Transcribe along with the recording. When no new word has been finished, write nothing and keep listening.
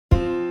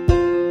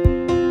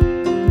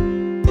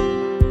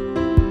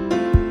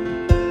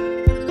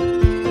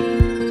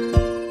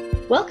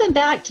Welcome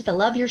back to the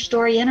Love Your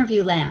Story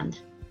interview land.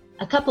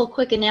 A couple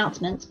quick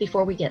announcements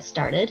before we get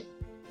started.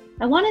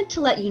 I wanted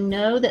to let you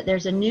know that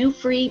there's a new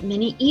free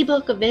mini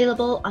ebook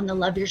available on the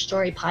Love Your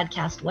Story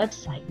podcast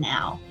website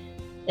now.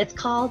 It's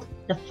called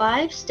The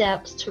 5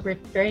 Steps to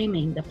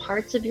Reframing the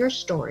Parts of Your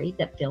Story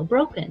That Feel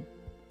Broken.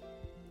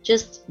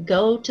 Just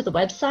go to the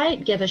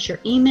website, give us your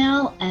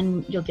email,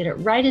 and you'll get it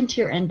right into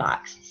your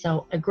inbox.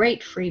 So a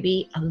great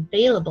freebie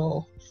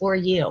available for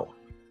you.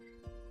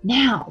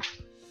 Now,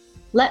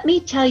 let me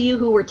tell you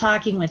who we're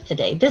talking with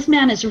today. This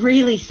man is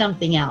really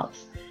something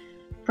else.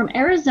 From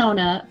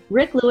Arizona,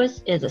 Rick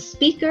Lewis is a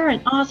speaker,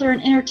 an author,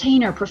 an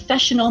entertainer,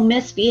 professional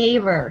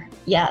misbehavior.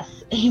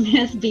 Yes, a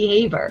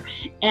misbehavior,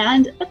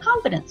 and a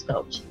confidence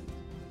coach.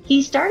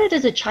 He started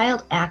as a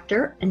child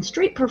actor and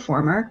street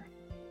performer,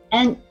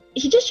 and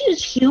he just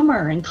used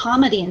humor and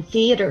comedy and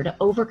theater to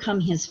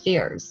overcome his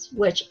fears,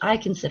 which I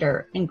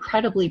consider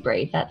incredibly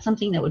brave. That's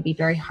something that would be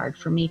very hard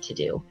for me to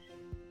do.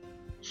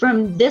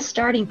 From this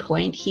starting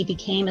point, he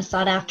became a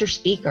sought-after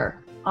speaker,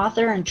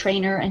 author, and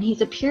trainer, and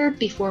he's appeared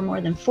before more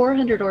than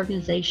 400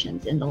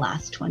 organizations in the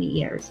last 20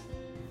 years.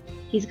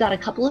 He's got a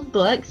couple of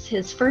books.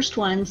 His first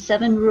one,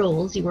 7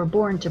 Rules You Were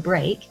Born to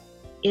Break,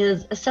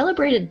 is a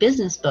celebrated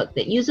business book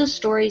that uses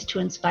stories to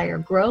inspire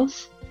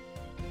growth.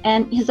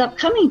 And his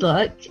upcoming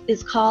book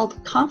is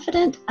called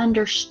Confident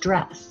Under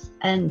Stress.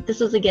 And this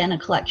is, again, a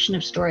collection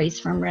of stories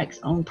from Rick's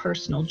own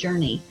personal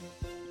journey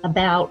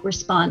about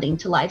responding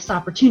to life's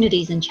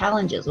opportunities and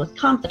challenges with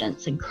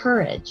confidence and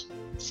courage.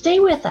 Stay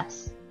with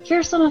us.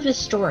 Hear some of his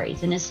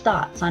stories and his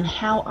thoughts on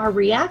how our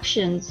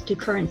reactions to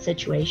current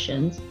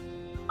situations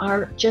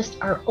are just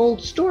our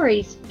old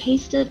stories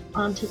pasted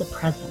onto the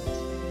present.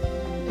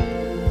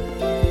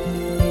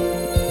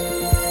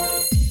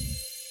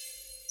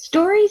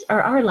 Stories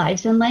are our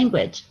lives in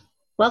language.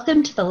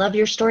 Welcome to the Love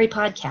Your Story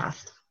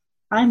podcast.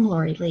 I'm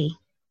Lori Lee,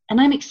 and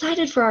I'm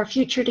excited for our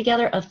future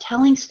together of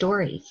telling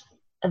stories,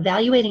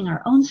 evaluating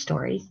our own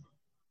stories,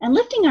 and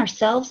lifting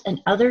ourselves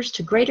and others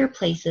to greater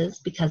places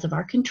because of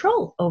our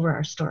control over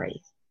our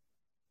stories.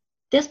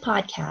 This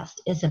podcast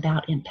is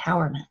about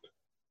empowerment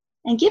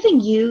and giving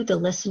you, the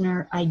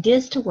listener,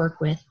 ideas to work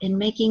with in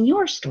making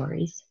your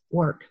stories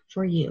work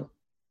for you.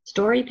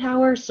 Story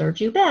power serves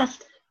you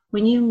best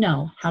when you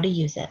know how to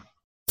use it.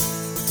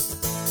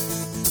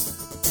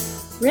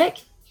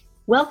 Rick,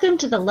 welcome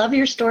to the Love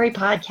Your Story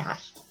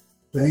podcast.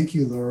 Thank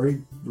you,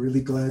 Lori.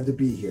 Really glad to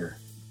be here.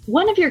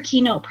 One of your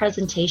keynote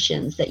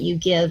presentations that you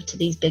give to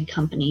these big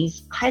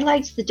companies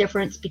highlights the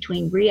difference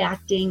between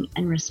reacting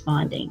and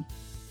responding.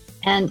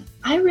 And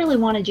I really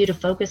wanted you to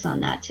focus on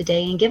that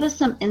today and give us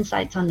some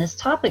insights on this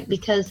topic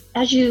because,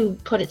 as you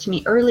put it to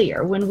me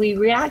earlier, when we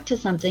react to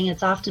something,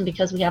 it's often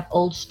because we have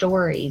old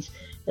stories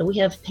that we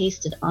have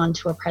pasted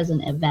onto a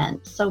present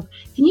event. So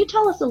can you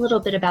tell us a little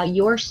bit about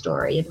your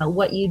story, about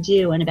what you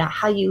do, and about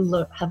how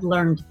you have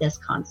learned this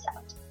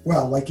concept?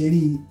 Well, like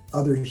any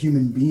other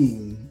human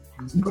being,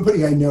 there's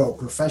nobody I know,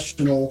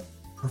 professional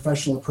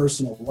or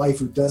personal life,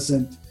 who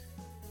doesn't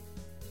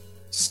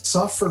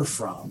suffer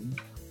from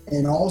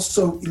and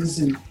also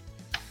isn't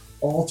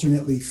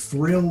alternately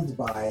thrilled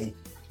by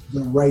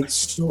the right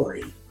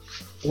story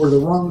or the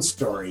wrong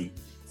story,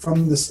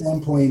 from the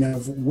standpoint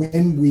of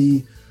when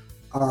we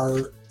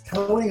are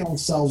telling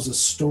ourselves a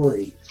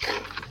story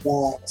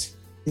that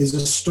is a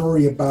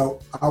story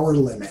about our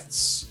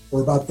limits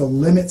or about the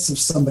limits of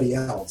somebody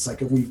else.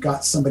 Like if we've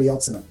got somebody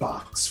else in a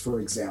box, for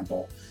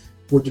example,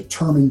 we're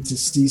determined to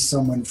see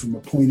someone from a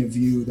point of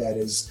view that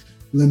is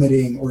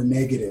limiting or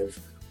negative,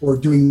 or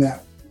doing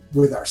that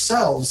with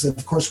ourselves. And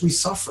of course we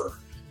suffer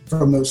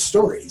from those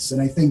stories.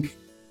 And I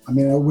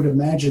would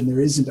imagine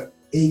there isn't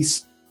a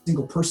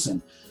single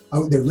person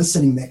out there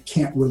listening that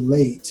can't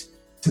relate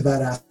to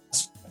that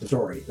aspect of the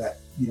story. That,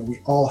 we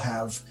all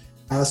have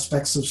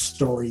aspects of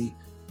story,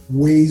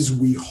 ways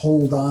we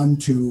hold on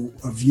to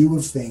a view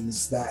of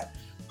things that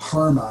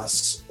harm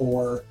us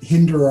or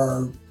hinder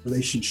our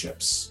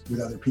relationships with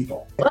other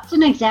people. What's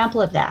an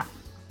example of that?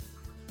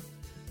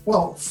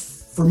 Well,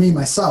 for me,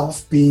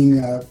 myself, being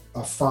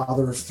a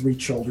father of 3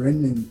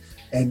 children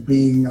and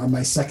being on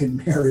my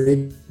second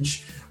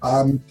marriage,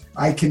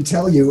 I can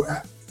tell you,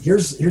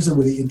 here's a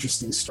really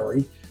interesting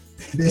story.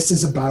 This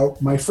is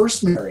about my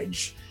first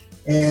marriage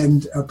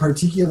and a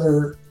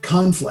particular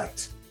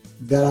conflict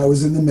that I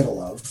was in the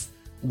middle of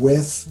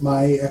with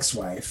my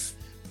ex-wife.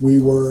 We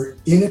were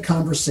in a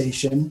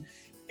conversation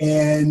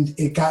and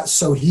it got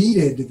so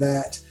heated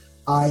that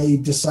I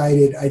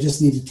decided I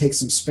just need to take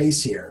some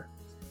space here.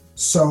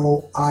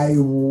 So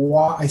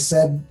I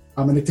said,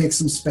 I'm going to take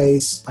some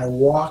space. I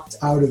walked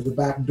out of the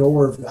back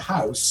door of the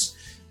house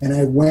and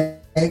I went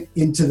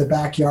into the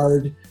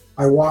backyard.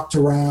 I walked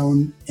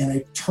around and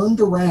I turned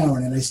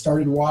around and I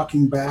started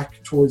walking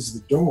back towards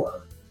the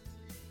door.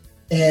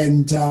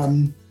 And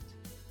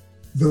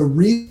the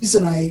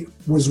reason I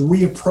was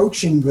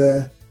reapproaching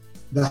the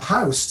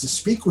house to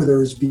speak with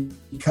her is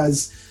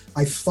because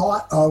I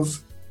thought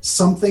of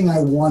something I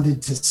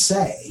wanted to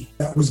say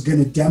that was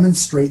going to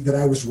demonstrate that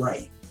I was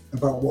right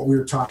about what we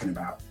were talking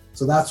about.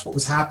 So that's what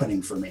was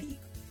happening for me.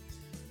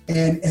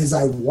 And as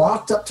I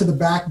walked up to the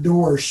back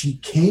door, she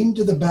came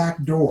to the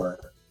back door.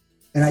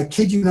 And I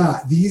kid you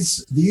not,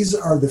 these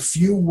are the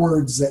few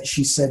words that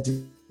she said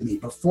to me.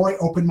 Before I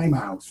opened my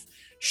mouth,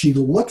 she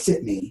looked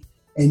at me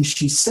and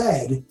she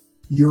said,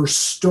 "Your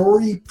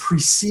story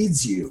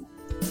precedes you."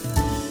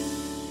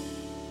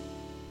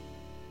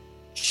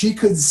 She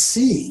could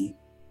see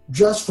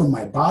just from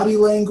my body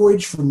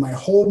language, from my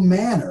whole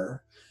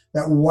manner,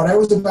 that what I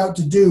was about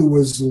to do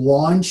was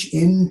launch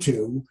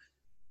into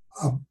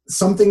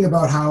something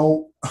about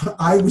how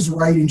I was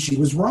right and she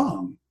was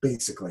wrong,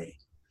 basically.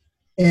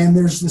 And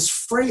there's this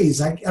phrase,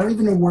 I don't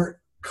even know where it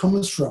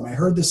comes from. I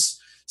heard this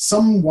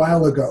some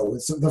while ago.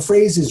 The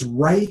phrase is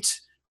right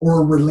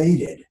or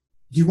related.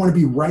 Do you want to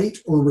be right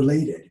or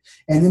related?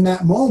 And in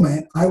that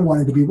moment, I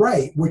wanted to be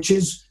right, which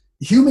is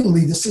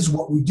humanly, this is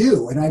what we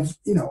do. And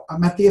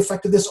I'm at the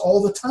effect of this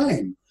all the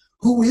time.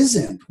 Who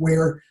isn't?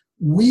 Where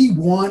we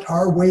want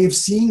our way of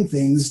seeing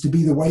things to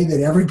be the way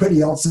that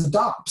everybody else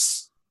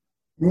adopts.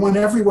 We want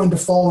everyone to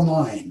fall in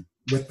line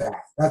with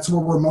that. That's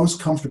where we're most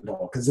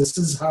comfortable, because this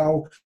is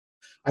how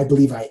I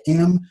believe I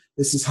am.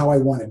 This is how I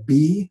want to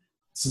be.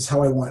 This is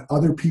how I want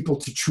other people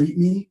to treat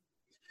me.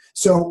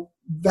 So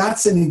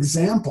that's an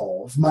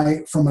example of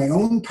from my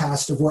own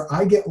past of where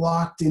I get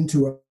locked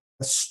into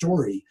a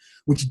story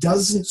which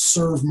doesn't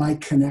serve my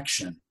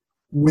connection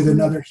with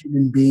another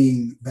human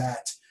being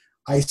that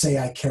I say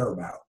I care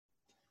about.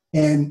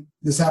 And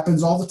this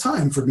happens all the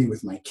time for me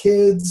with my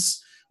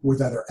kids,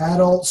 with other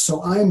adults.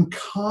 So I'm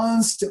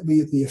constantly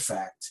at the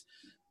effect,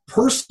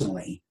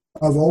 personally,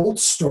 of old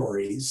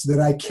stories that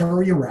I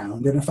carry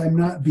around. And if I'm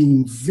not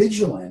being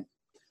vigilant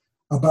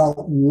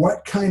about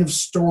what kind of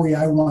story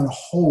I want to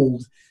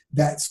hold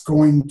that's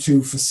going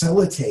to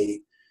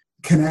facilitate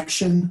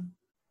connection,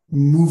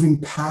 moving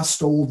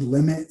past old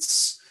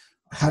limits,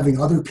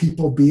 having other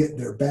people be at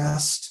their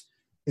best,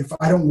 if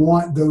I don't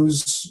want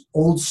those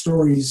old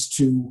stories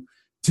to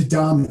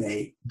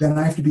dominate, then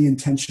I have to be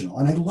intentional.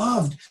 And I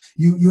loved,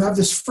 you have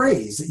this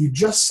phrase that you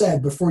just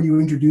said before you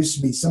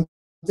introduced me, something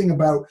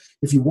about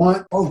if you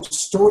want,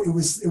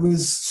 it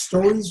was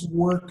stories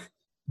work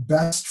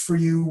best for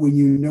you when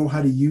you know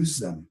how to use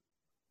them.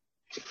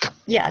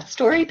 Yeah,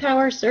 story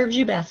power serves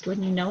you best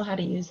when you know how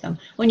to use them,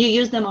 when you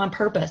use them on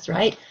purpose,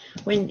 right?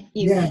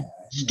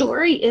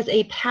 Story is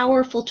a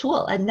powerful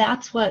tool, and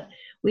that's what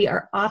we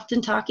are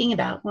often talking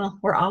about. Well,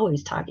 we're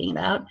always talking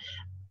about.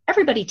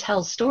 Everybody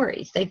tells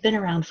stories. They've been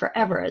around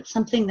forever. It's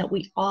something that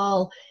we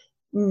all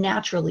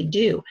naturally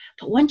do.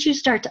 But once you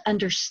start to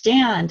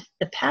understand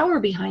the power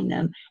behind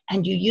them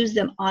and you use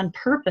them on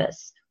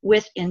purpose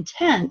with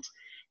intent,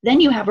 then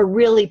you have a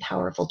really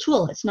powerful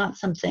tool. It's not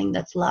something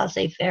that's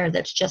laissez-faire,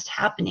 that's just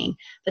happening,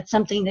 but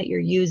something that you're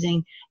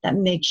using that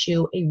makes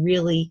you a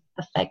really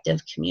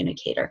effective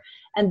communicator.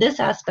 And this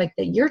aspect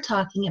that you're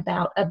talking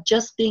about of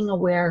just being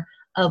aware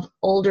of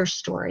older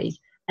stories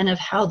and of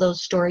how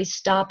those stories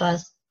stop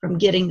us from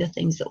getting the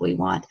things that we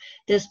want.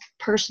 This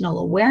personal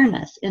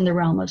awareness in the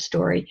realm of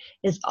story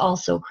is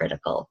also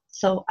critical.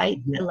 So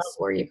I love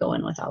where you're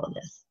going with all of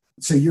this.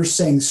 So you're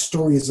saying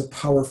story is a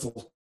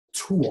powerful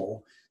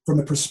tool. From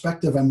the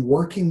perspective I'm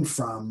working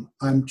from,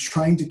 I'm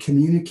trying to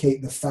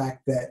communicate the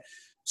fact that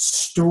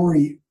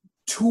story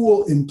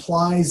tool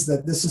implies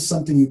that this is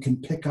something you can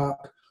pick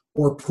up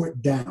or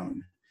put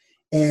down.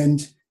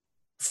 And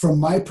from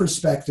my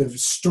perspective,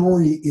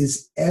 story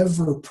is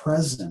ever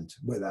present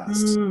with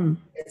us.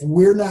 If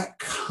we're not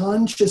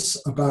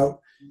conscious about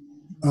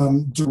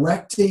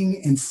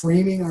directing and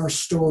framing our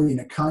story in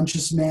a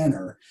conscious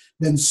manner,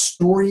 then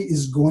story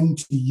is going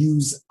to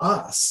use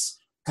us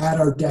at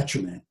our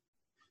detriment,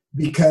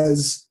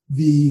 because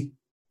the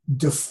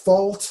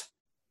default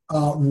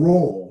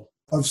role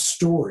of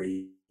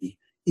story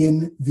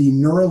in the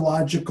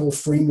neurological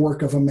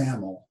framework of a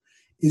mammal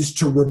is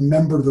to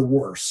remember the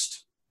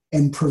worst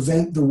and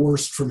prevent the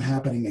worst from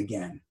happening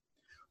again,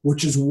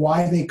 which is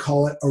why they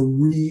call it a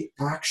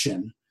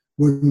reaction.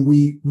 When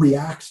we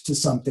react to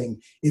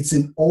something, it's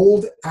an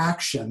old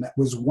action that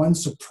was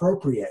once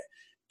appropriate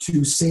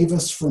to save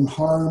us from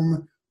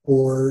harm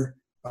or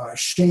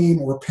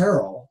shame or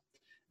peril,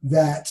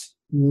 that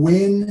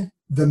when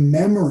the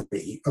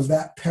memory of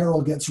that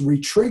peril gets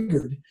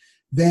re-triggered,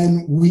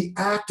 then we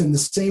act in the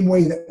same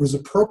way that was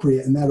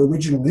appropriate in that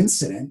original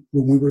incident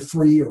when we were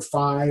 3 or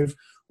 5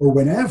 or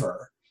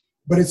whenever.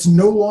 But it's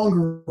no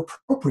longer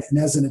appropriate. And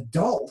as an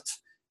adult,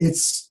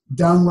 it's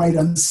downright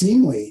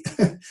unseemly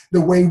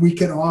the way we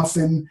can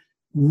often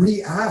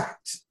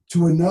react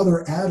to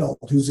another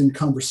adult who's in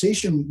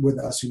conversation with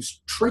us,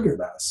 who's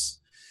triggered us.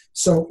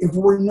 So if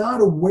we're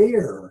not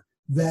aware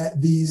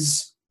that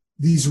these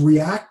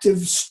reactive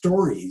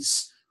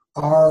stories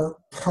are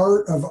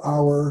part of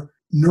our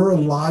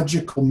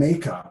neurological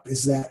makeup,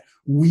 is that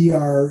we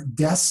are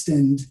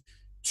destined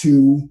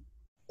to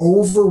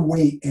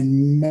overweight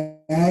and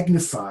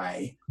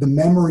magnify the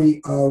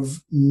memory of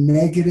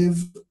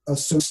negative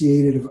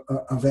associated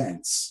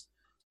events.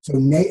 So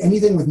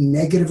anything with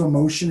negative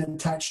emotion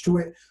attached to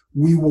it,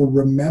 we will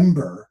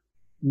remember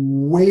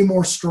way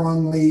more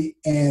strongly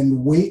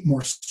and weight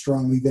more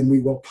strongly than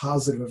we will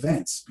positive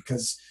events,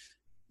 because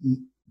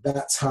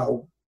that's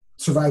how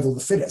survival of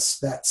the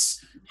fittest.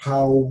 That's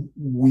how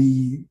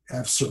we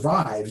have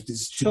survived,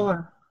 is to,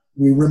 Sure.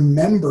 we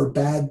remember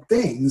bad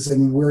things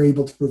and we're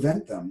able to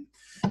prevent them.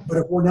 But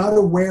if we're not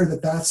aware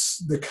that that's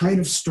the kind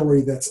of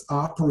story that's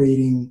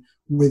operating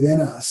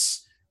within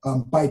us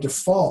by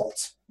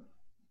default,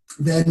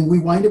 then we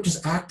wind up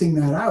just acting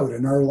that out,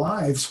 and our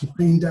lives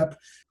wind up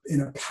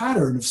in a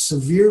pattern of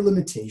severe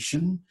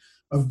limitation,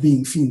 of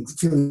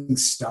feeling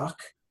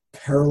stuck,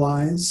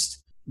 paralyzed,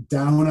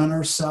 down on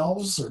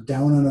ourselves or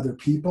down on other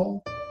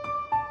people.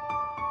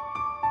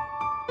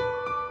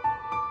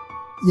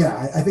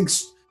 Yeah, I think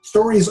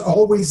story is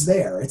always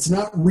there. It's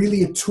not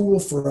really a tool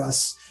for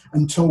us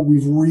until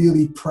we've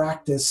really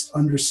practiced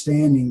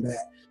understanding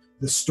that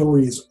the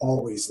story is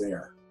always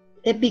there.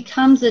 It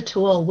becomes a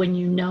tool when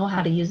you know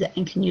how to use it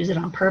and can use it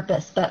on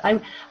purpose. But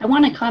I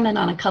want to comment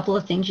on a couple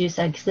of things you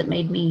said, because it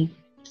made me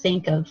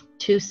think of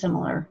two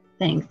similar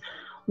things.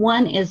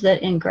 One is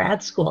that in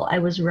grad school, I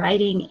was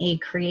writing a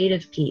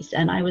creative piece,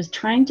 and I was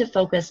trying to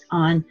focus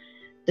on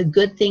the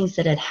good things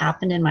that had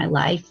happened in my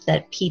life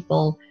that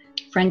people,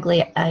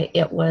 frankly,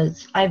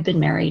 I've been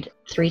married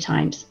 3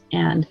 times,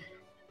 and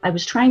I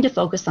was trying to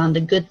focus on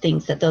the good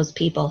things that those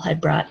people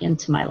had brought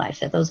into my life,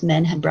 that those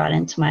men had brought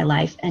into my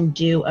life, and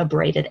do a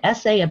braided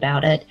essay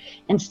about it,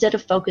 instead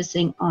of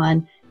focusing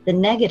on the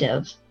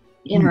negative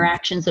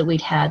interactions that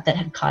we'd had that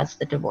had caused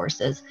the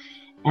divorces,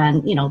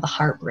 and, you know, the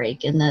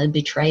heartbreak and the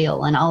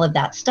betrayal and all of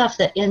that stuff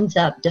that ends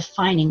up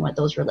defining what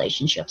those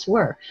relationships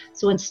were.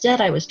 So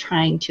instead, I was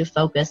trying to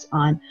focus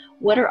on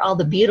what are all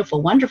the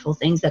beautiful, wonderful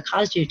things that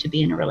caused you to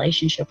be in a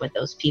relationship with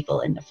those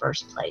people in the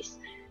first place.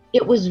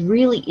 It was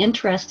really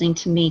interesting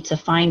to me to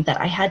find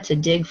that I had to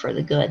dig for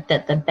the good,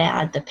 that the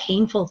bad, the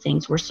painful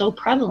things were so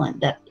prevalent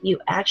that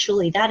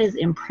that is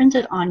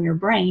imprinted on your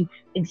brain,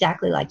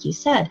 exactly like you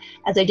said.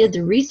 As I did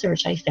the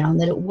research, I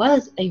found that it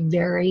was a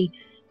very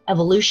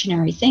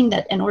evolutionary thing,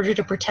 that in order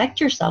to protect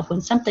yourself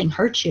when something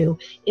hurts you,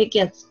 it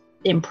gets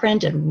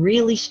imprinted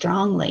really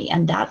strongly,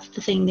 and that's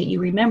the thing that you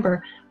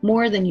remember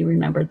more than you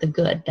remember the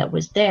good that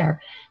was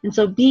there. And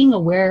so being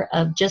aware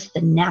of just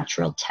the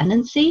natural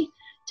tendency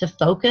to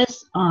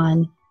focus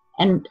on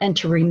and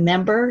to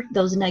remember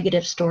those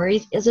negative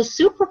stories is a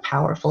super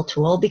powerful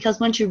tool, because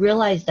once you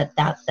realize that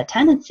that's the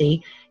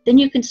tendency, then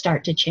you can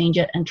start to change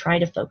it and try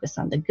to focus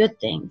on the good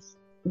things.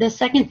 The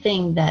second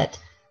thing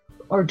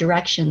or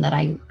direction that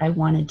I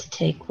wanted to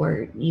take,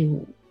 where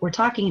you were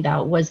talking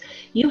about, was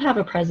you have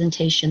a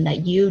presentation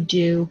that you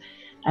do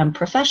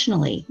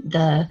professionally.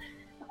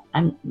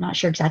 I'm not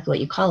sure exactly what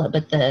you call it,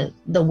 but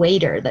the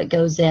waiter that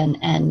goes in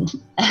and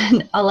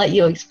I'll let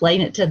you explain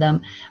it to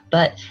them.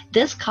 But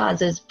this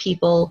causes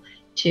people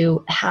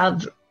to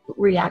have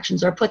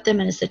reactions, or put them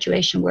in a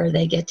situation where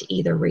they get to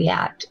either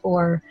react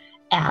or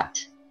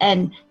act.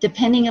 And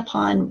depending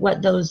upon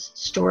what those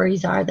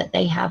stories are that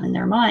they have in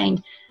their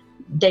mind,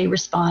 they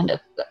respond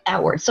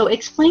outward. So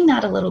explain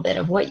that a little bit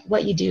of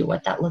what you do,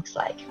 what that looks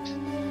like.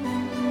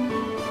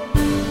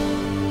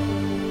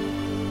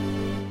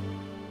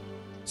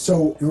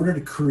 So in order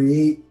to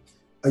create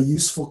a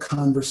useful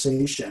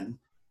conversation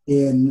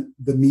in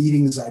the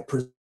meetings I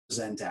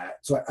present at,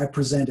 so I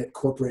present at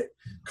corporate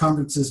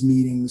conferences,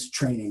 meetings,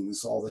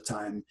 trainings all the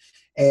time,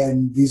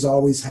 and these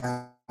always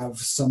have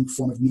some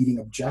form of meeting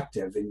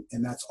objective,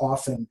 and that's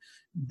often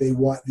they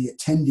want the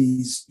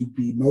attendees to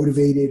be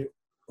motivated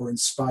or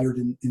inspired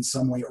in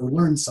some way, or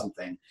learn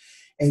something.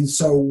 And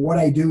so what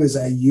I do is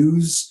I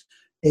use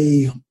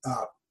a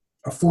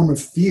form of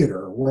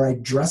theater where I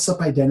dress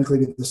up identically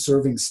to the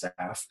serving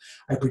staff.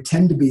 I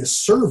pretend to be a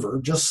server,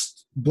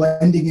 just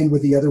blending in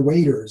with the other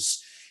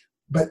waiters,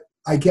 but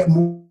I get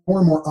more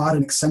and more odd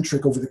and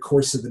eccentric over the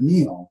course of the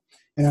meal.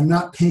 And I'm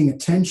not paying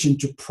attention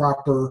to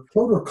proper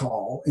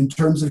protocol in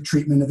terms of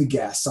treatment of the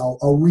guests.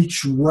 I'll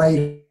reach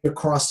right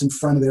across in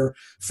front of their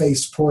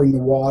face, pouring the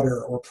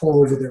water, or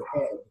pour over their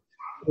head,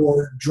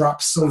 or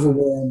drop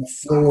silverware on the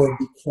floor,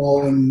 be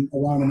crawling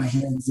around on my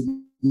hands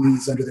and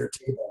knees under their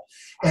table.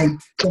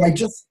 And so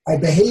I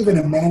behave in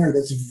a manner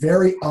that's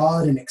very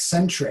odd and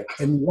eccentric.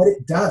 And what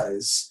it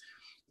does,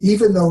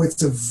 even though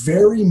it's a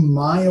very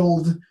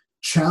mild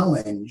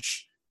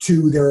challenge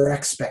to their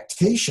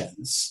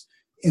expectations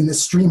in the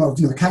stream of,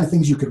 the kind of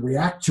things you could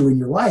react to in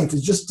your life,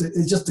 is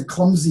just a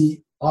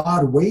clumsy,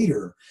 odd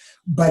waiter.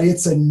 But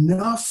it's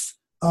enough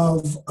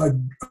of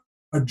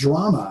a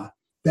drama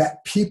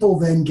that people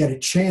then get a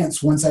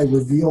chance, once I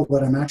reveal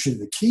that I'm actually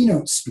the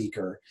keynote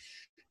speaker,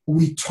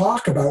 we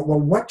talk about,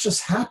 well, what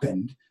just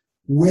happened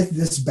with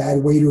this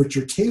bad waiter at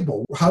your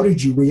table? How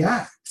did you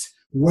react?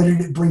 What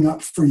did it bring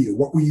up for you?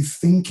 What were you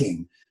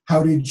thinking?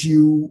 How did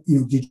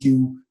did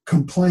you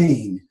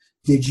complain?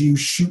 Did you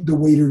shoot the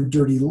waiter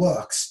dirty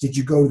looks? Did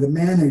you go to the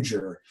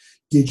manager?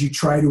 Did you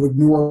try to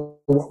ignore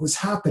what was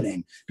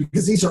happening?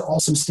 Because these are all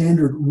some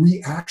standard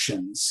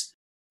reactions.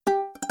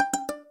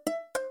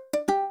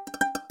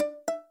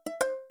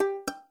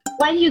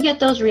 Why do you get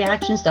those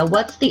reactions, though?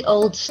 What's the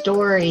old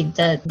story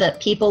that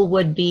people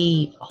would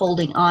be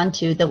holding on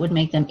to that would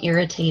make them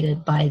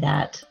irritated by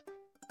that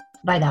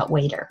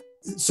waiter?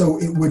 So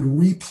it would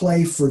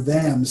replay for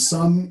them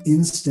some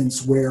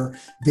instance where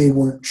they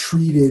weren't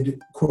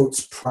treated,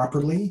 quotes,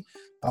 properly,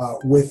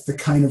 with the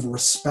kind of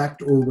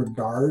respect or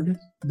regard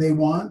they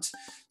want.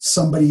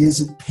 Somebody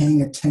isn't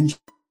paying attention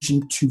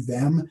to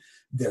them,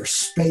 their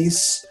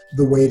space,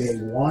 the way they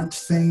want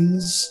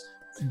things,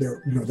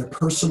 their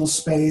personal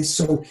space.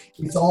 So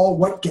it's all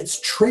what gets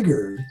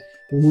triggered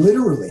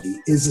literally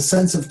is a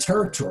sense of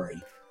territory.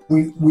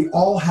 We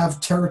all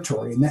have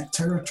territory, and that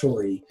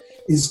territory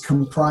is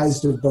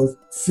comprised of both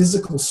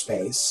physical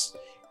space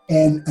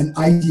and an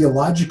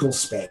ideological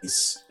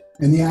space.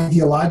 And the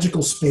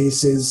ideological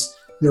space is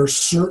there are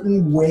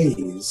certain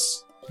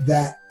ways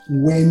that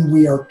when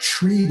we are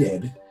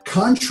treated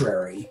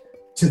contrary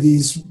to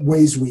these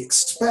ways we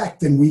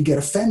expect, then we get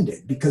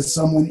offended because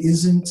someone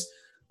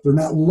they're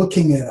not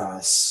looking at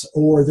us,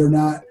 or they're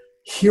not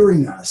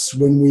hearing us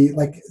when we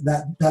like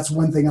that. That's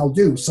one thing I'll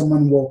do.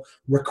 Someone will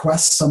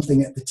request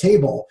something at the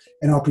table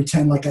and I'll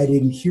pretend like I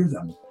didn't hear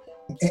them.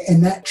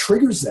 And that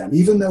triggers them,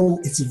 even though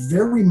it's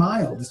very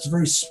mild, it's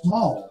very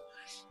small,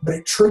 but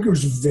it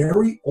triggers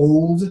very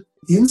old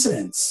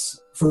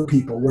incidents for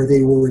people where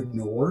they were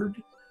ignored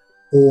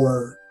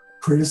or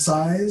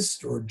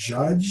criticized or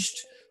judged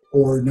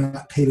or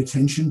not paid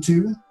attention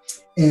to.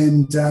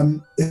 And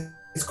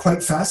it's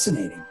quite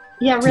fascinating.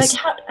 Yeah, Rick,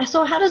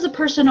 how does a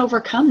person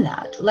overcome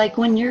that? Like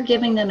when you're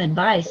giving them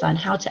advice on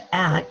how to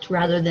act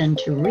rather than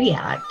to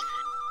react,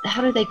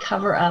 how do they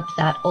cover up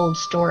that old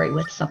story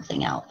with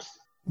something else?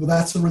 Well,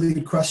 that's a really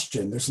good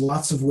question. There's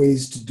lots of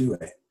ways to do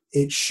it.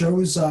 It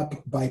shows up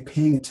by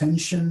paying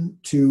attention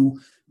to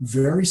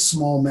very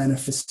small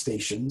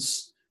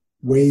manifestations,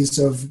 ways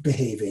of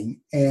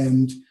behaving,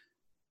 and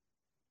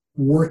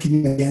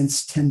working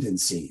against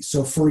tendency.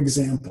 So, for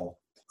example,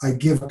 I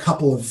give a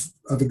couple of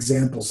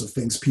examples of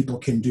things people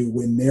can do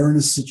when they're in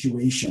a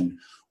situation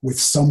with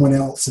someone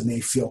else and they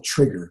feel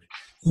triggered.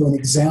 So an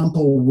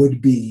example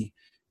would be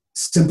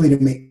simply to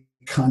make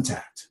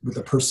contact with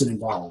the person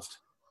involved.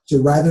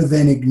 So rather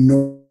than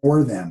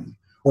ignore them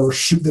or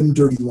shoot them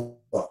dirty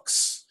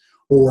looks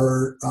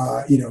or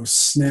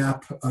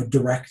snap a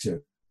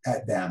directive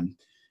at them,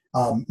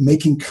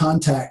 making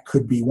contact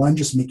could be one,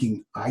 just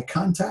making eye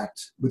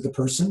contact with the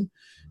person.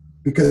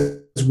 Because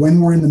when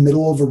we're in the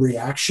middle of a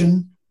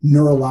reaction,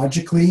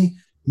 neurologically,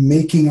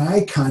 making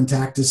eye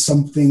contact is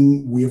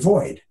something we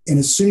avoid. And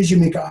as soon as you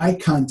make eye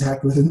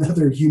contact with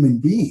another human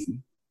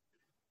being,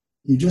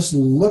 you just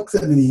look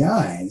them in the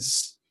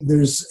eyes,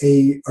 there's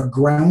a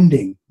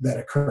grounding that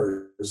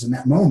occurs in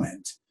that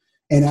moment.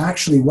 And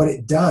actually what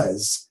it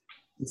does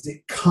is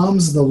it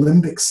calms the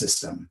limbic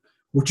system,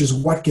 which is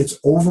what gets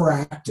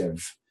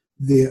overactive.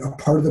 A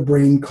part of the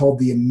brain called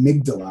the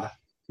amygdala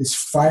is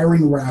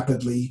firing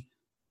rapidly,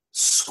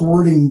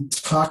 squirting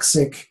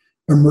toxic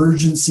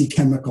emergency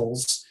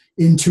chemicals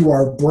into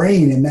our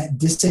brain, and that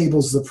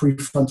disables the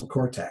prefrontal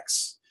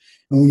cortex.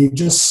 And when you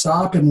just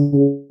stop and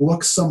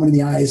look someone in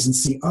the eyes and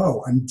see,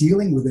 oh, I'm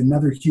dealing with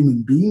another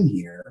human being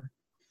here,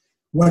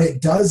 what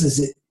it does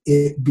is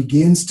it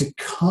begins to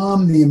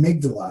calm the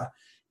amygdala,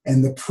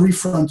 and the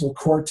prefrontal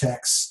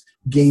cortex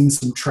gains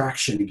some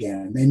traction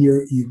again. And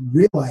you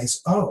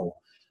realize, oh,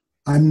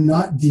 I'm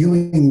not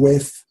dealing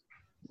with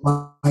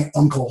my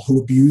uncle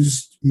who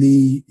abused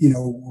me,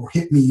 or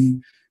hit me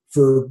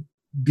for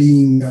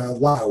being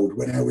loud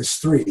when I was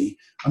 3.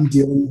 I'm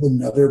dealing with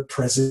another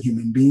present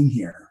human being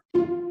here.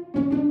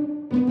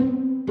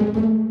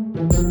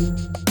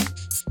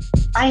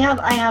 I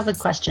have a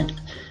question.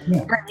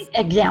 Yeah. For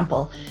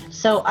example,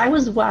 so I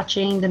was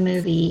watching the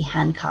movie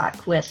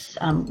Hancock with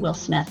Will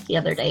Smith the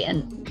other day,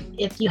 and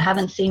if you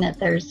haven't seen it,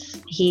 there's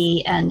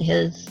he and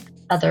his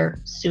other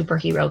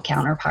superhero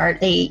counterpart.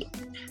 They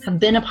have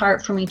been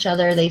apart from each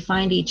other. They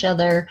find each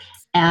other,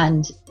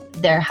 and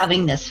they're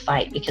having this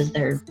fight because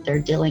they're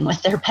dealing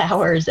with their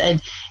powers.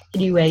 And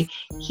anyway,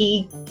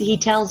 he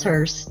tells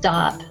her,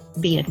 stop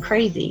being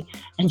crazy.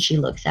 And she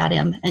looks at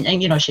him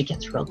and she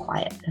gets real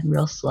quiet and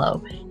real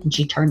slow. And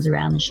she turns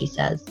around and she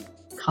says,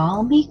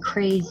 call me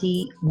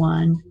crazy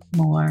one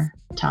more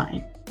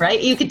time.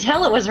 Right? You could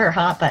tell it was her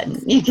hot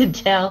button. You could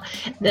tell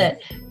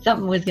that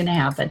something was going to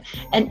happen.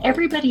 And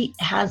everybody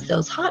has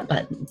those hot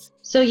buttons.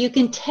 So you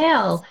can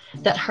tell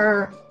that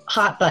her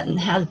hot button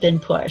has been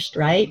pushed,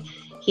 right?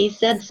 He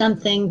said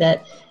something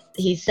that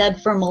he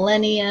said for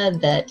millennia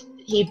that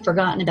he'd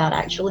forgotten about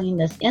actually in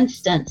this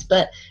instance,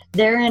 but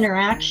their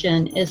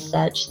interaction is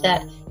such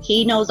that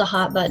he knows a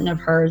hot button of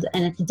hers,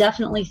 and it's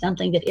definitely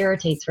something that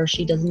irritates her.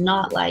 She does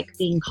not like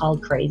being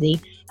called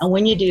crazy, and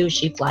when you do,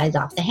 she flies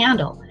off the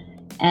handle.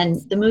 And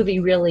the movie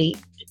really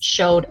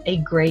showed a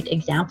great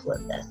example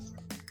of this.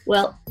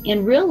 Well,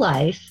 in real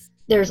life,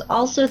 there's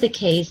also the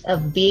case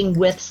of being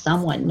with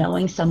someone,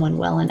 knowing someone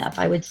well enough,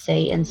 I would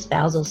say in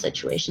spousal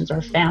situations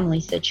or family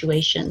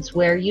situations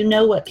where you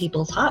know what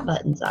people's hot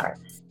buttons are.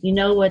 You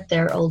know what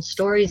their old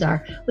stories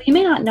are. But you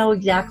may not know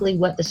exactly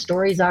what the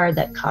stories are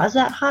that cause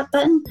that hot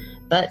button,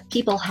 but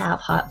people have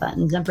hot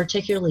buttons, and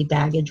particularly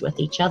baggage with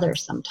each other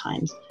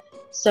sometimes.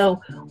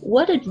 So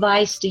what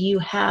advice do you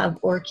have,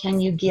 or can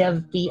you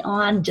give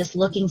beyond just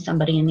looking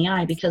somebody in the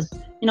eye? Because,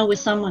 with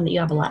someone that you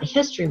have a lot of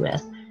history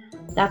with,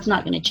 that's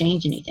not going to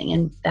change anything.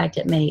 In fact,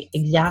 it may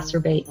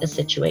exacerbate the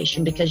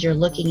situation because you're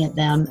looking at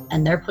them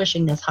and they're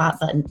pushing this hot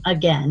button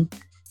again.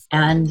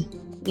 And,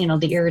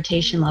 the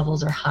irritation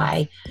levels are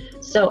high.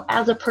 So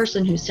as a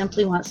person who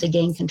simply wants to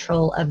gain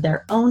control of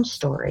their own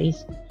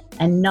stories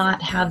and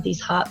not have these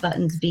hot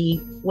buttons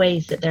be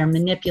ways that they're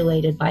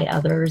manipulated by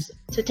others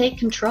to take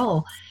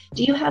control,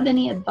 do you have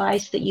any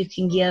advice that you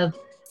can give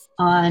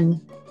on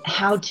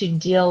how to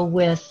deal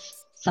with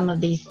some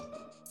of these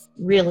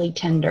really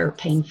tender,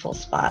 painful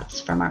spots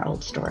from our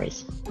old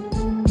stories?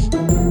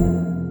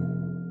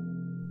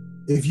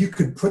 If you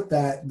could put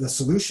the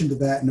solution to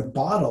that in a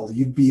bottle,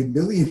 you'd be a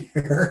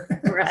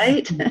millionaire.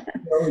 Right?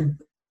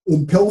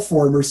 In pill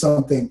form or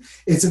something.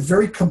 It's a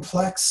very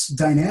complex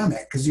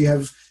dynamic because you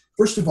have,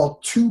 first of all,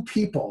 two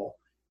people.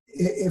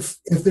 If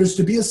there's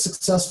to be a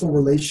successful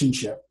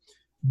relationship,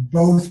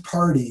 both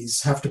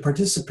parties have to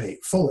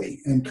participate fully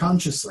and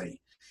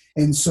consciously.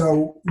 And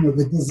so,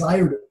 the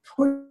desire to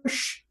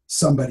push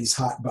somebody's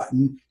hot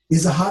button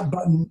is a hot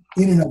button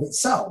in and of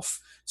itself.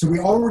 So we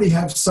already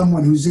have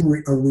someone who's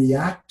in a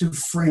reactive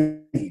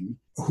frame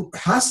who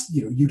has,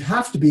 you'd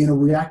have to be in a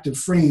reactive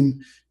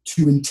frame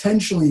to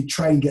intentionally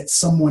try and get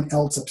someone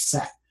else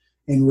upset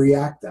and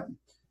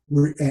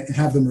and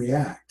have them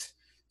react.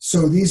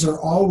 So these are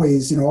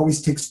always,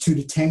 always takes two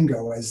to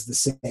tango, as the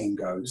saying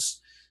goes.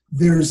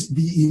 There's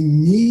the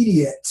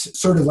immediate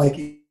sort of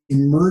like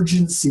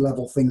emergency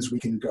level things we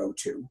can go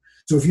to.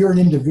 So if you're an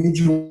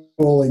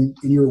individual and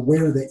you're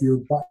aware that your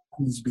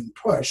button is being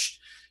pushed,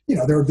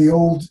 there are the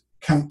old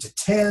count to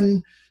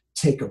 10,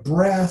 take a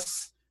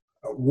breath,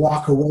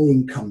 walk away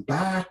and come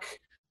back.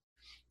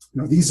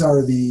 These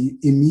are the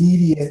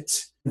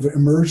immediate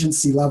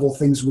emergency level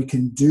things we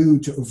can do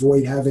to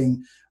avoid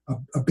having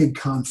a big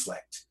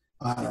conflict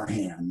on our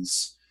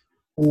hands.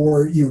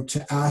 Or,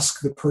 to ask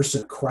the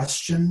person a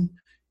question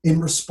in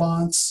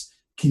response.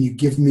 Can you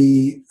give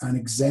me an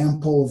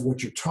example of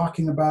what you're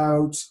talking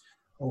about?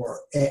 Or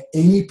at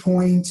any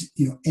point,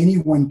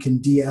 anyone can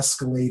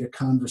de-escalate a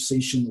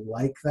conversation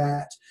like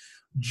that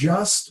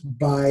just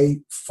by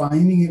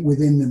finding it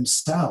within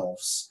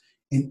themselves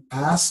and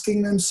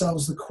asking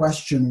themselves the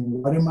question,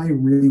 what am I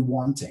really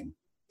wanting?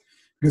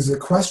 Because the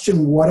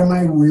question, what am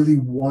I really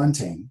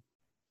wanting,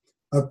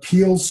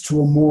 appeals to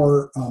a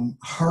more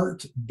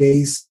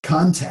heart-based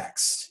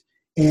context.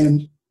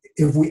 And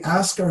if we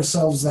ask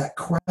ourselves that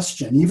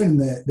question, even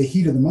in the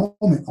heat of the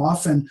moment,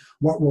 often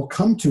what we'll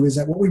come to is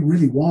that what we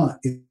really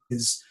want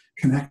is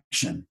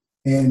connection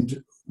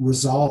and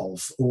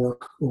resolve or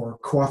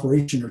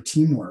cooperation or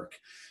teamwork.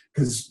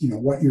 Because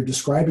what you're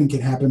describing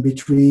can happen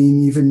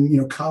between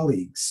even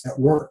colleagues at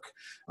work,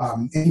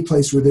 any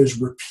place where there's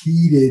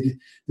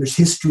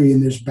history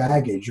and there's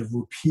baggage of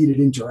repeated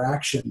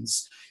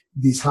interactions.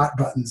 These hot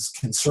buttons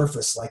can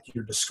surface like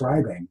you're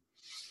describing.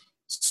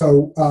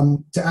 So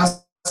to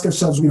ask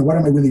ourselves, what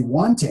am I really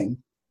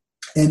wanting?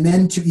 And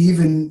then to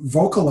even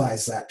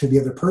vocalize that to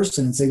the other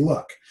person and say,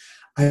 look,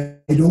 I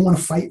don't want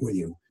to fight with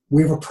you.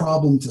 We have a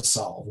problem to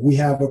solve. We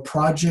have a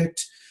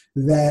project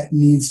that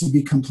needs to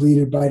be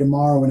completed by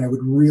tomorrow, and I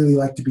would really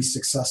like to be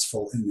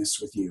successful in this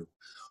with you.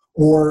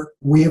 Or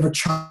we have a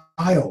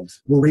child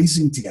we're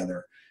raising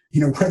together.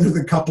 Whether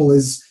the couple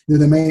is,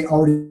 they may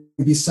already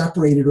be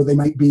separated or they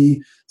might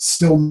be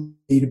still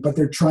married, but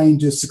they're trying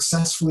to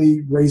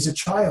successfully raise a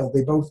child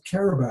they both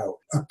care about.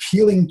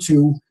 Appealing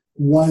to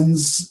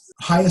one's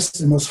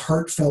highest and most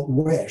heartfelt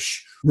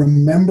wish,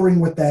 remembering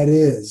what that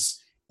is,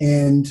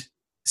 and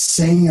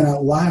saying it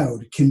out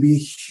loud can be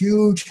a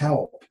huge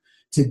help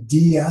to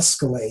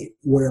de-escalate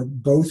where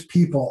both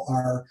people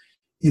are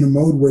in a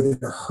mode where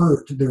they're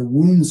hurt, their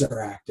wounds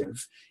are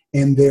active,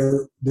 and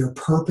they're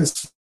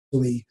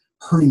purposefully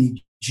hurting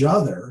each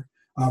other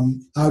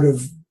from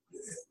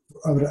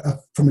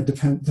a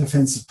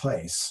defensive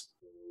place.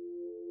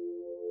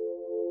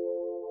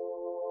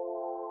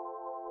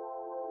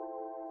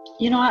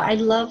 I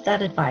love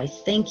that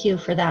advice. Thank you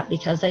for that,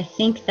 because I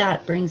think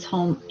that brings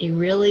home a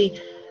really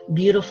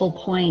beautiful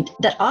point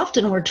that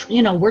often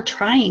we're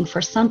trying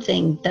for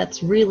something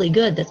that's really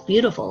good, that's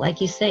beautiful,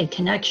 like you say,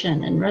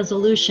 connection and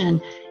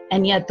resolution,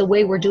 and yet the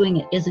way we're doing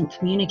it isn't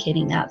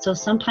communicating that. So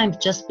sometimes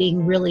just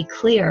being really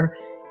clear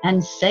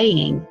and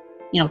saying,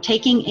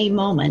 taking a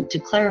moment to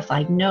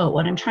clarify, no,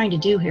 what I'm trying to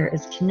do here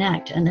is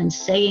connect, and then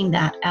saying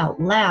that out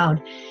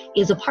loud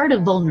is a part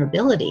of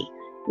vulnerability.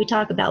 We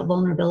talk about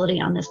vulnerability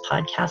on this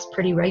podcast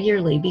pretty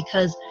regularly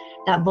because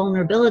that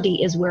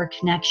vulnerability is where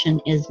connection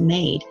is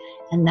made,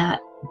 and that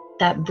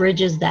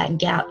bridges that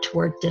gap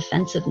toward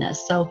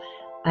defensiveness. So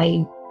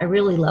I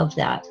really love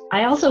that.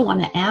 I also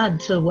want to add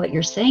to what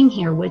you're saying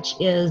here, which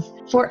is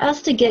for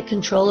us to get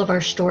control of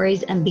our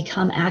stories and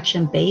become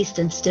action-based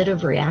instead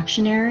of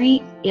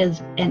reactionary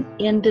is an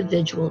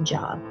individual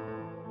job.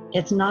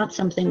 It's not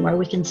something where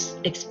we can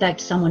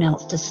expect someone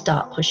else to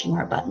stop pushing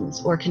our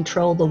buttons or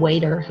control the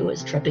waiter who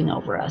is tripping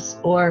over us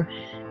or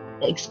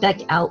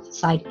expect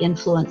outside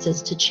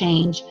influences to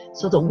change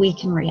so that we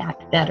can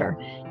react better.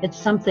 It's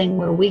something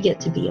where we get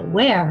to be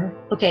aware,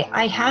 okay,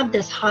 I have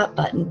this hot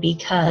button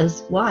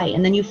because why?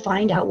 And then you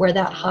find out where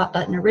that hot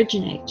button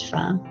originates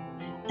from.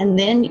 And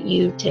then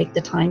you take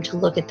the time to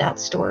look at that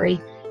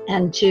story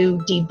and to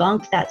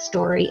debunk that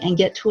story and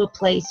get to a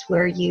place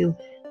where you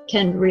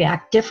can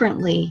react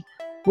differently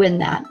when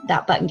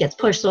that button gets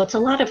pushed. So it's a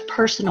lot of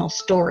personal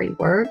story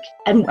work,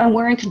 and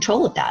we're in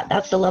control of that.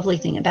 That's the lovely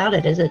thing about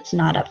it, is it's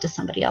not up to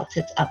somebody else,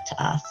 it's up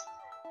to us.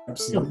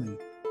 Absolutely. So,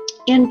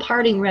 in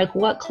parting, Rick,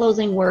 what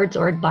closing words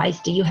or advice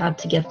do you have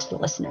to give to the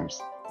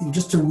listeners?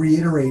 Just to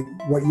reiterate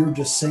what you're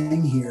just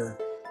saying here,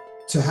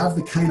 to have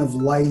the kind of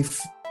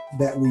life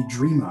that we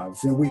dream of.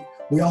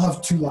 We all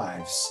have two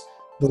lives.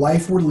 The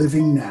life we're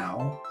living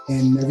now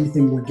and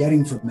everything we're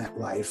getting from that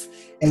life,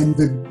 and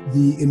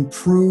the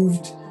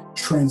improved,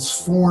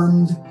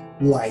 transformed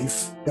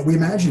life that we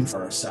imagine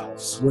for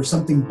ourselves, where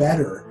something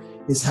better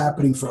is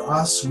happening for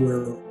us,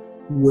 where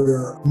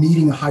we're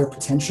meeting a higher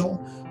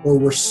potential, or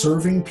we're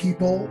serving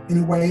people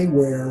in a way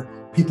where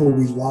people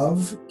we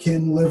love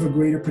can live a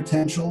greater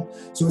potential.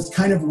 So it's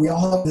kind of, we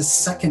all have this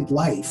second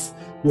life,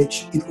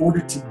 which in order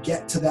to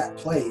get to that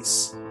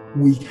place,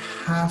 we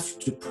have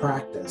to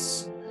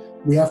practice.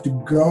 We have to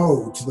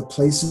go to the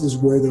places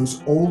where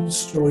those old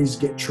stories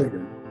get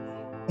triggered.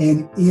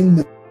 And in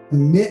the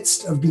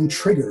midst of being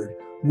triggered,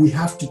 we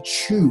have to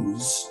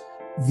choose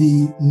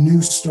the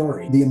new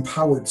story, the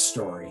empowered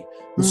story,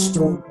 the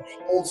story that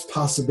holds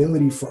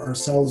possibility for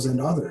ourselves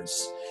and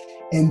others.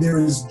 And there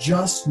is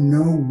just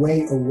no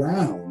way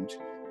around.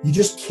 You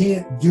just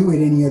can't do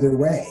it any other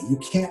way. You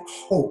can't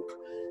hope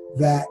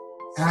that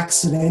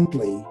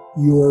accidentally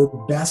your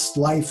best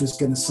life is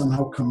going to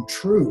somehow come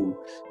true,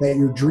 that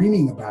you're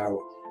dreaming about,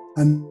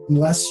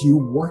 unless you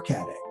work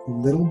at it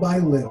little by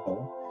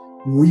little,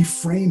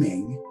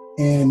 reframing,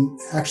 and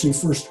actually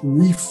first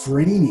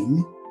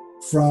refraining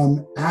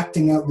from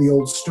acting out the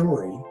old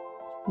story,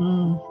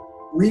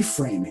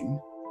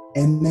 reframing,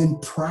 and then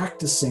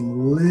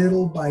practicing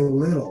little by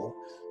little,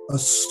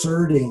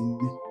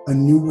 asserting a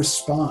new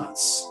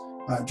response.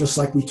 Just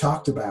like we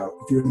talked about,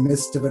 if you're in the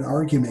midst of an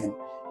argument,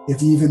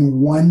 if even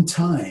one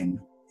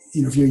time,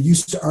 if you're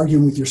used to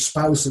arguing with your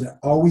spouse and it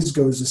always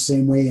goes the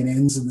same way and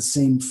ends in the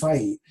same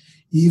fight,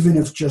 even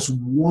if just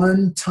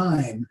one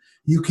time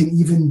you can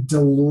even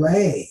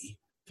delay,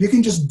 if you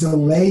can just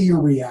delay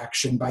your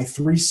reaction by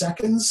 3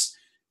 seconds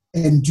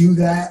and do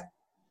that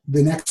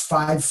the next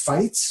 5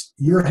 fights,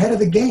 you're ahead of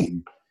the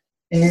game.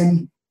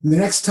 And the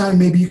next time,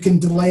 maybe you can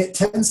delay it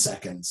 10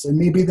 seconds. And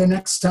maybe the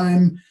next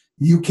time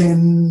you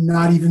can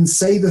not even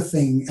say the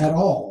thing at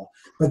all.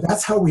 But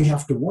that's how we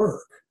have to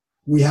work.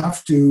 We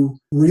have to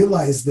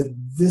realize that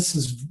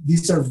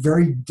these are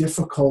very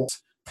difficult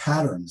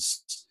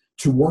patterns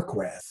to work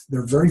with.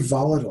 They're very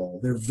volatile.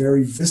 They're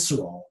very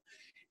visceral.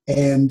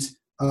 And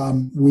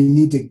we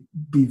need to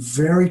be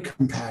very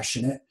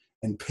compassionate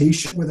and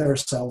patient with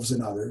ourselves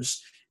and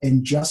others,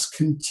 and just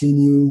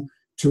continue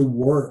to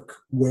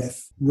work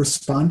with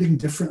responding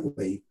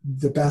differently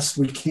the best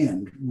we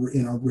can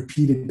in a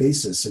repeated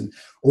basis. And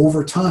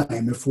over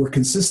time, if we're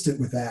consistent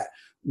with that,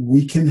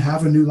 we can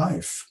have a new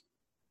life.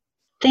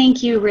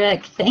 Thank you,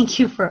 Rick. Thank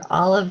you for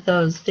all of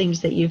those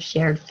things that you've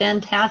shared.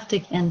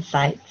 Fantastic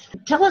insights.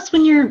 Tell us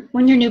when your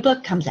new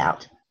book comes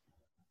out.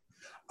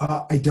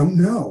 I don't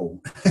know.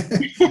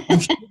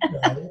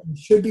 I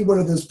should be one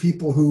of those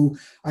people who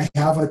I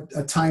have a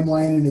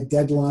timeline and a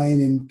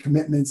deadline and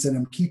commitments, and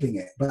I'm keeping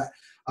it. But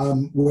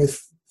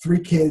with 3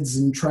 kids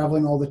and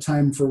traveling all the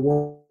time for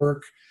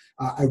work,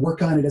 I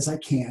work on it as I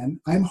can.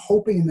 I'm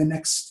hoping in the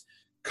next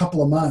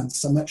couple of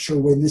months, I'm not sure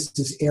when this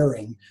is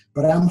airing,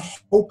 but I'm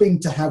hoping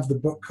to have the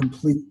book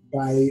complete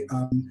by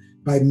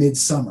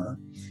midsummer.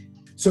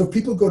 So if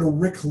people go to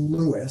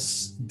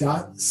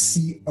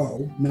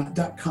ricklewis.co, not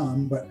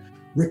 .com, but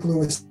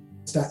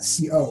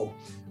ricklewis.co,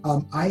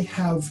 I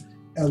have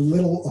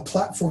a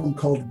platform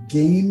called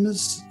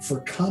Games for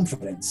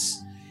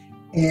Confidence.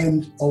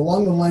 And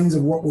along the lines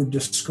of what we're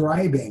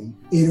describing,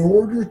 in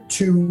order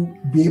to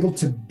be able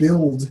to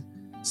build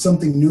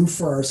something new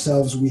for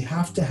ourselves, we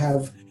have to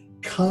have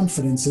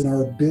confidence in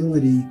our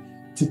ability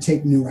to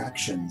take new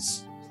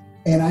actions.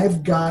 And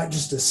I've got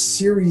just a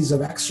series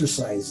of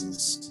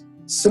exercises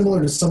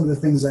similar to some of the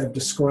things I've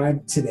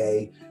described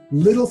today,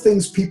 little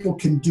things people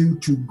can do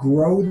to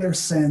grow their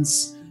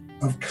sense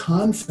of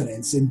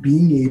confidence in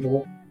being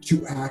able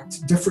to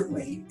act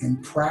differently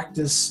and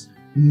practice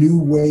new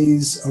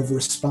ways of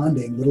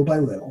responding little by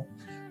little.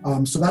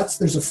 So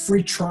there's a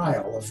free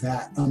trial of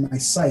that on my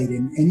site,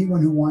 and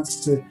anyone who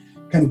wants to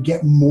kind of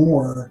get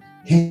more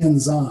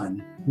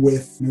hands-on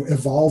with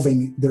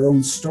evolving their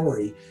own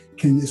story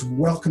is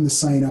welcome to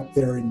sign up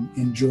there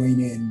and join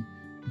in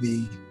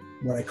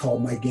what I call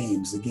my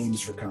games, the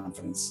Games for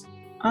Confidence.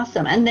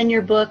 Awesome. And then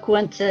your book,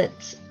 once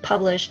it's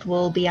published,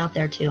 will be out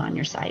there too on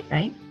your site,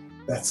 right?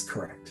 That's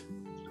correct.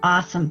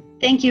 Awesome.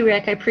 Thank you,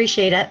 Rick. I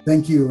appreciate it.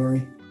 Thank you,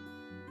 Lori.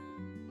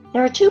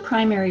 There are 2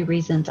 primary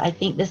reasons I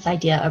think this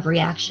idea of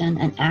reaction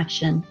and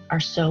action are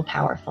so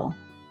powerful.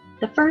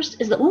 The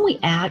first is that when we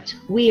act,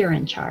 we are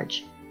in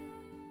charge.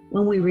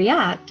 When we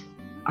react,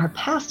 our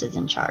past is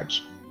in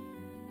charge.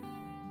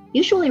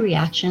 Usually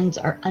reactions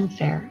are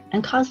unfair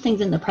and cause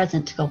things in the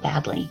present to go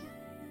badly.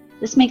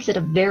 This makes it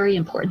a very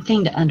important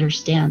thing to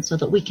understand so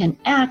that we can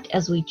act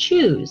as we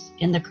choose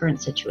in the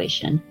current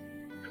situation,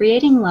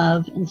 creating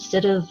love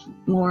instead of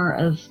more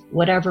of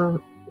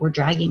whatever we're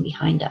dragging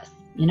behind us,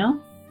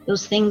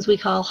 those things we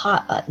call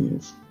hot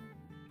buttons.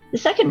 The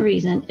second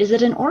reason is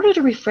that in order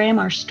to reframe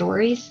our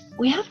stories,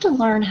 we have to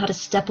learn how to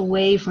step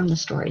away from the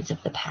stories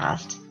of the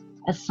past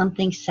as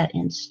something set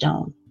in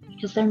stone,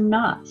 because they're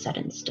not set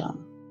in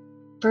stone.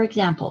 For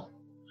example,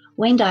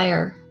 Wayne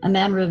Dyer, a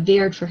man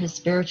revered for his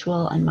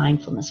spiritual and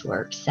mindfulness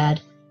work, said,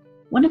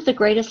 "One of the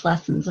greatest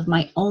lessons of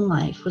my own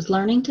life was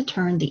learning to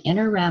turn the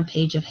inner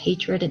rampage of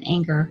hatred and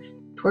anger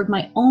toward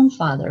my own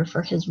father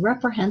for his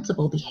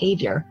reprehensible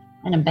behavior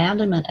and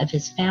abandonment of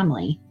his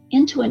family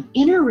into an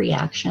inner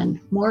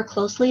reaction more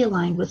closely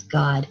aligned with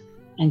God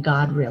and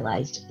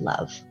God-realized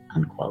love,"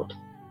 unquote.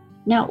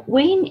 Now,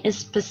 Wayne is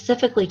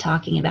specifically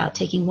talking about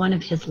taking one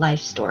of his life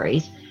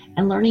stories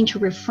and learning to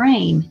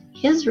reframe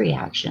his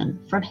reaction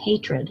from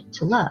hatred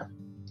to love.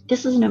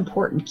 This is an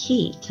important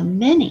key to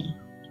many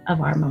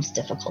of our most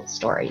difficult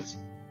stories.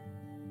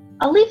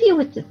 I'll leave you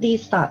with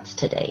these thoughts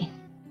today.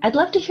 I'd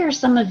love to hear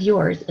some of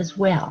yours as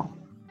well.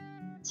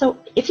 So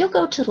if you'll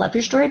go to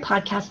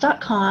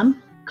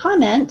loveyourstorypodcast.com,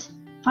 comment,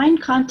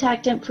 find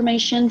contact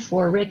information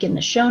for Rick in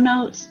the show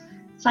notes,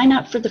 sign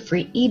up for the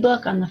free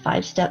ebook on the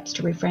 5 steps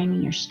to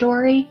reframing your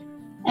story,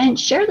 and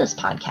share this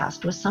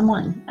podcast with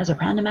someone as a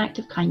random act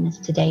of kindness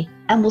today.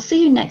 And we'll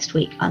see you next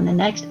week on the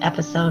next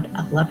episode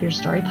of Love Your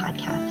Story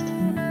Podcast.